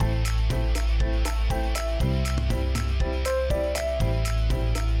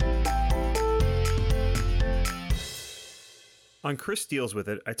On Chris Deals With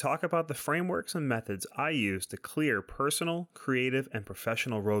It, I talk about the frameworks and methods I use to clear personal, creative, and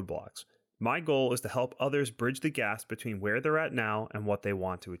professional roadblocks. My goal is to help others bridge the gaps between where they're at now and what they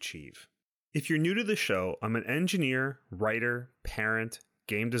want to achieve. If you're new to the show, I'm an engineer, writer, parent,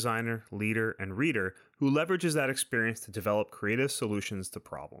 game designer, leader, and reader who leverages that experience to develop creative solutions to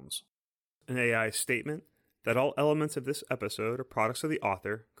problems. An AI statement that all elements of this episode are products of the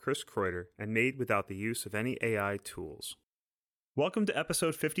author, Chris Kreuter, and made without the use of any AI tools. Welcome to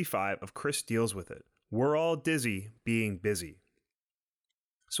episode 55 of Chris Deals With It. We're all dizzy being busy.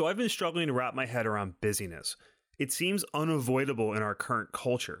 So I've been struggling to wrap my head around busyness. It seems unavoidable in our current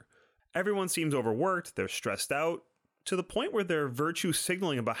culture. Everyone seems overworked, they're stressed out, to the point where they're virtue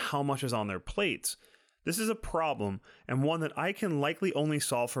signaling about how much is on their plates. This is a problem, and one that I can likely only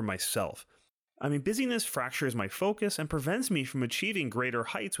solve for myself. Busyness fractures my focus and prevents me from achieving greater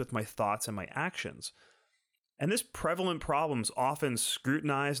heights with my thoughts and my actions. And this prevalent problem is often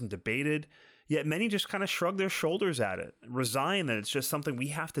scrutinized and debated, yet many just kind of shrug their shoulders at it, resign that it's just something we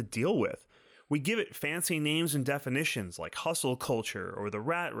have to deal with. We give it fancy names and definitions like hustle culture or the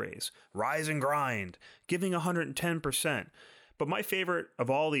rat race, rise and grind, giving 110%. But my favorite of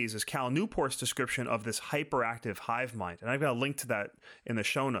all these is Cal Newport's description of this hyperactive hive mind, and I've got a link to that in the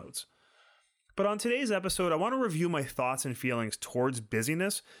show notes. But on today's episode, I want to review my thoughts and feelings towards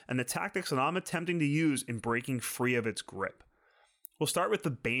busyness and the tactics that I'm attempting to use in breaking free of its grip. We'll start with the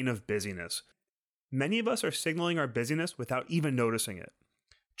bane of busyness. Many of us are signaling our busyness without even noticing it.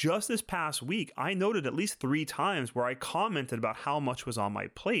 Just this past week, I noted at least 3 times where I commented about how much was on my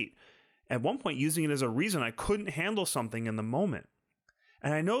plate, at one point using it as a reason I couldn't handle something in the moment.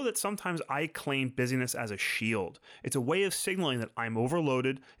 And I know that sometimes I claim busyness as a shield. It's a way of signaling that I'm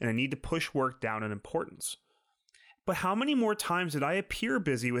overloaded and I need to push work down in importance. But how many more times did I appear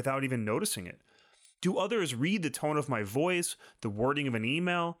busy without even noticing it? Do others read the tone of my voice, the wording of an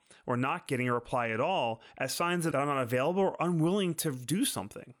email, or not getting a reply at all as signs that I'm not available or unwilling to do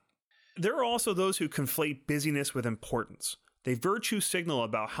something? There are also those who conflate busyness with importance. They virtue signal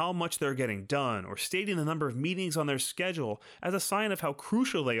about how much they're getting done or stating the number of meetings on their schedule as a sign of how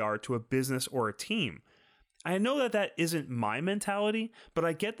crucial they are to a business or a team. I know that isn't my mentality, but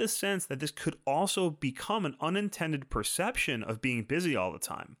I get the sense that this could also become an unintended perception of being busy all the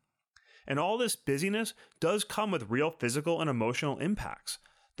time. And all this busyness does come with real physical and emotional impacts.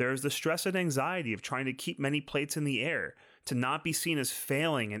 There's the stress and anxiety of trying to keep many plates in the air, to not be seen as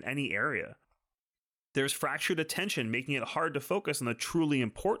failing in any area. There's fractured attention, making it hard to focus on the truly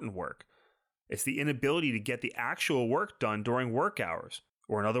important work. It's the inability to get the actual work done during work hours,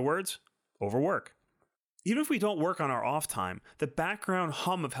 or in other words, overwork. Even if we don't work on our off time, the background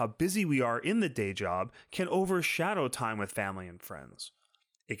hum of how busy we are in the day job can overshadow time with family and friends.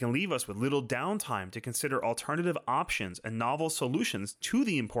 It can leave us with little downtime to consider alternative options and novel solutions to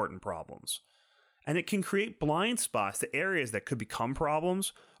the important problems. And it can create blind spots to areas that could become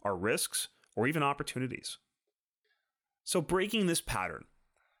problems, or risks, or even opportunities. So breaking this pattern,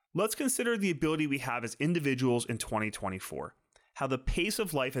 let's consider the ability we have as individuals in 2024, how the pace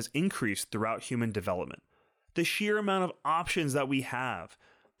of life has increased throughout human development, the sheer amount of options that we have,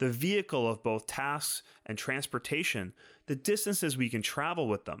 the vehicle of both tasks and transportation, the distances we can travel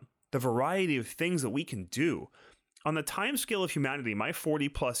with them, the variety of things that we can do. On the time scale of humanity, my 40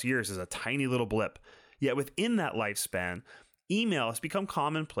 plus years is a tiny little blip, yet within that lifespan, email has become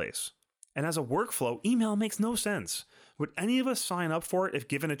commonplace. And as a workflow, email makes no sense. Would any of us sign up for it if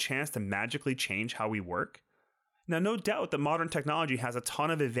given a chance to magically change how we work? Now, no doubt that modern technology has a ton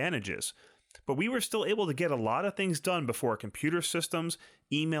of advantages, but we were still able to get a lot of things done before computer systems,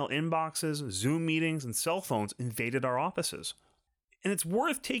 email inboxes, Zoom meetings, and cell phones invaded our offices. And it's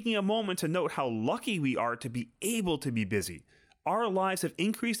worth taking a moment to note how lucky we are to be able to be busy. Our lives have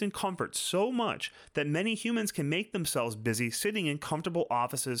increased in comfort so much that many humans can make themselves busy sitting in comfortable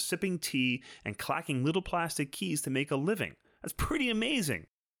offices, sipping tea, and clacking little plastic keys to make a living. That's pretty amazing.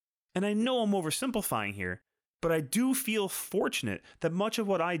 And I know I'm oversimplifying here, but I do feel fortunate that much of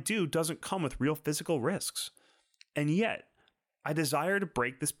what I do doesn't come with real physical risks. And yet, I desire to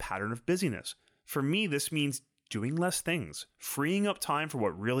break this pattern of busyness. For me, this means doing less things, freeing up time for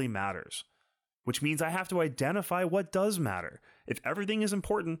what really matters. Which means I have to identify what does matter. If everything is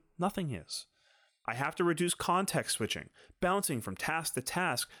important, nothing is. I have to reduce context switching. Bouncing from task to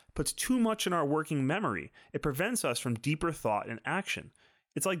task puts too much in our working memory. It prevents us from deeper thought and action.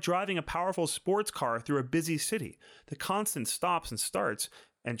 It's like driving a powerful sports car through a busy city. The constant stops and starts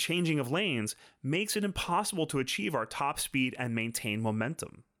and changing of lanes makes it impossible to achieve our top speed and maintain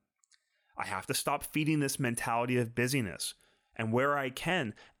momentum. I have to stop feeding this mentality of busyness. And where I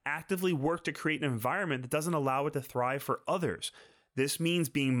can, actively work to create an environment that doesn't allow it to thrive for others. This means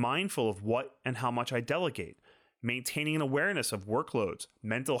being mindful of what and how much I delegate, maintaining an awareness of workloads,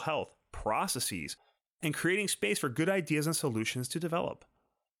 mental health, processes, and creating space for good ideas and solutions to develop.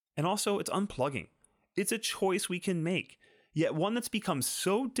 And also, it's unplugging. It's a choice we can make, yet one that's become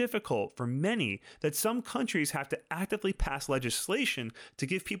so difficult for many that some countries have to actively pass legislation to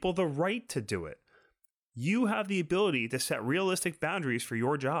give people the right to do it. You have the ability to set realistic boundaries for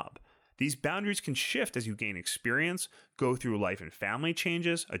your job. These boundaries can shift as you gain experience, go through life and family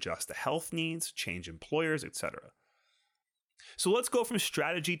changes, adjust to health needs, change employers, etc. So let's go from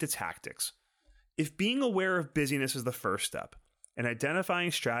strategy to tactics. If being aware of busyness is the first step, and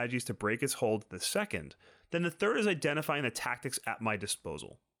identifying strategies to break its hold the second, then the third is identifying the tactics at my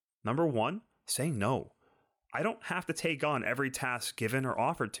disposal. Number 1, say no. I don't have to take on every task given or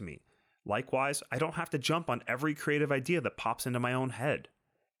offered to me. Likewise, I don't have to jump on every creative idea that pops into my own head.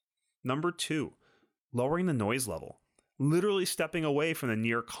 Number 2, lowering the noise level. Literally stepping away from the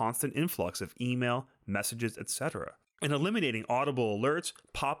near constant influx of email, messages, etc., and eliminating audible alerts,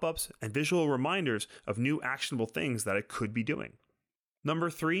 pop-ups, and visual reminders of new actionable things that I could be doing.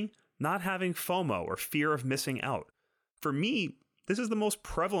 Number 3, not having FOMO or fear of missing out. For me, this is the most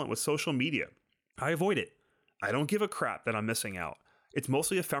prevalent with social media. I avoid it. I don't give a crap that I'm missing out. It's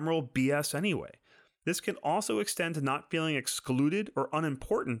mostly ephemeral BS anyway. This can also extend to not feeling excluded or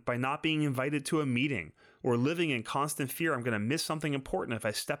unimportant by not being invited to a meeting, or living in constant fear I'm going to miss something important if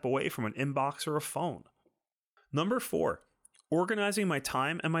I step away from an inbox or a phone. Number 4, organizing my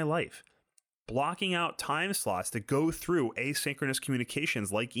time and my life. Blocking out time slots to go through asynchronous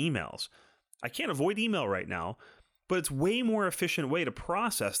communications like emails. I can't avoid email right now, but it's way more efficient way to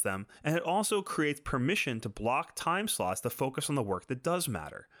process them, and it also creates permission to block time slots to focus on the work that does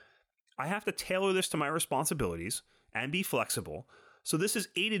matter. I have to tailor this to my responsibilities and be flexible, so this is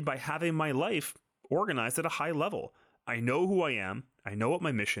aided by having my life organized at a high level. I know who I am, I know what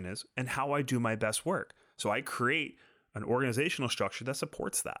my mission is, and how I do my best work. So I create an organizational structure that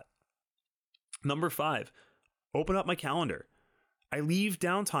supports that. Number 5, open up my calendar. I leave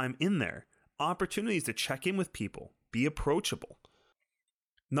downtime in there, opportunities to check in with people, be approachable.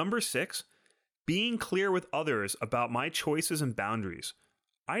 Number 6, being clear with others about my choices and boundaries.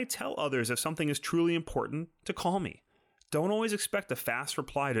 I tell others if something is truly important to call me. Don't always expect a fast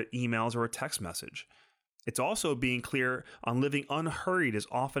reply to emails or a text message. It's also being clear on living unhurried as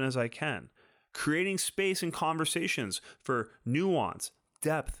often as I can, creating space in conversations for nuance,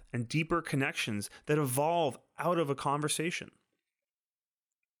 depth, and deeper connections that evolve out of a conversation.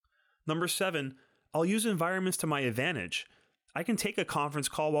 Number 7, I'll use environments to my advantage. I can take a conference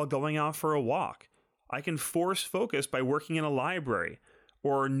call while going out for a walk. I can force focus by working in a library,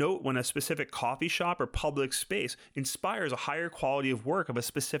 or note when a specific coffee shop or public space inspires a higher quality of work of a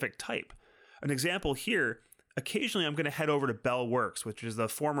specific type. An example here, occasionally I'm going to head over to Bell Works, which is the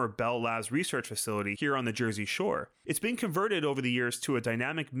former Bell Labs research facility here on the Jersey Shore. It's been converted over the years to a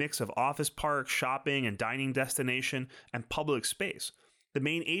dynamic mix of office park, shopping and dining destination, and public space. The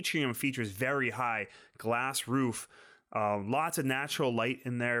main atrium features very high glass roof, lots of natural light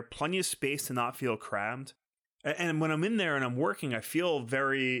in there, plenty of space to not feel crammed. And when I'm in there and I'm working, I feel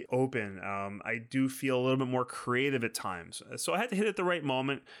very open. I do feel a little bit more creative at times. So I had to hit it at the right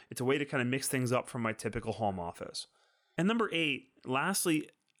moment. It's a way to kind of mix things up from my typical home office. And number 8, lastly,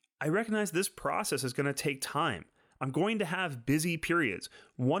 I recognize this process is going to take time. I'm going to have busy periods,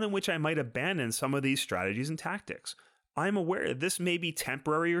 one in which I might abandon some of these strategies and tactics. I'm aware this may be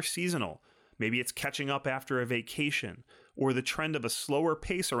temporary or seasonal. Maybe it's catching up after a vacation, or the trend of a slower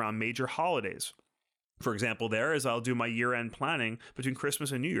pace around major holidays. For example, there is I'll do my year-end planning between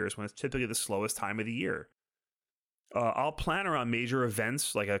Christmas and New Year's when it's typically the slowest time of the year. I'll plan around major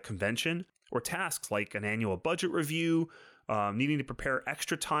events like a convention or tasks like an annual budget review, needing to prepare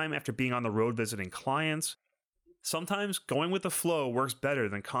extra time after being on the road visiting clients. Sometimes going with the flow works better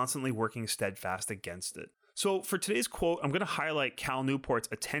than constantly working steadfast against it. So for today's quote, I'm going to highlight Cal Newport's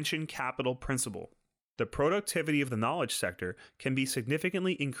attention capital principle. The productivity of the knowledge sector can be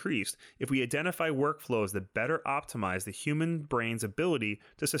significantly increased if we identify workflows that better optimize the human brain's ability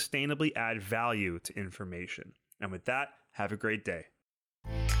to sustainably add value to information. And with that, have a great day.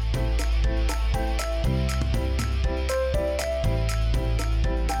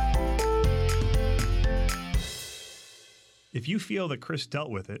 If you feel that Chris dealt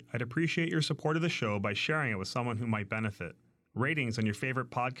with it, I'd appreciate your support of the show by sharing it with someone who might benefit. Ratings on your favorite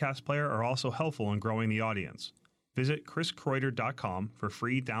podcast player are also helpful in growing the audience. Visit chriskreuter.com for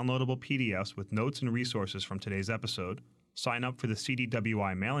free downloadable PDFs with notes and resources from today's episode, sign up for the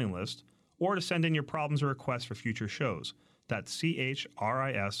CDWI mailing list, or to send in your problems or requests for future shows. That's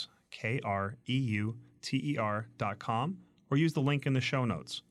CHRISKREUTER.com, or use the link in the show notes.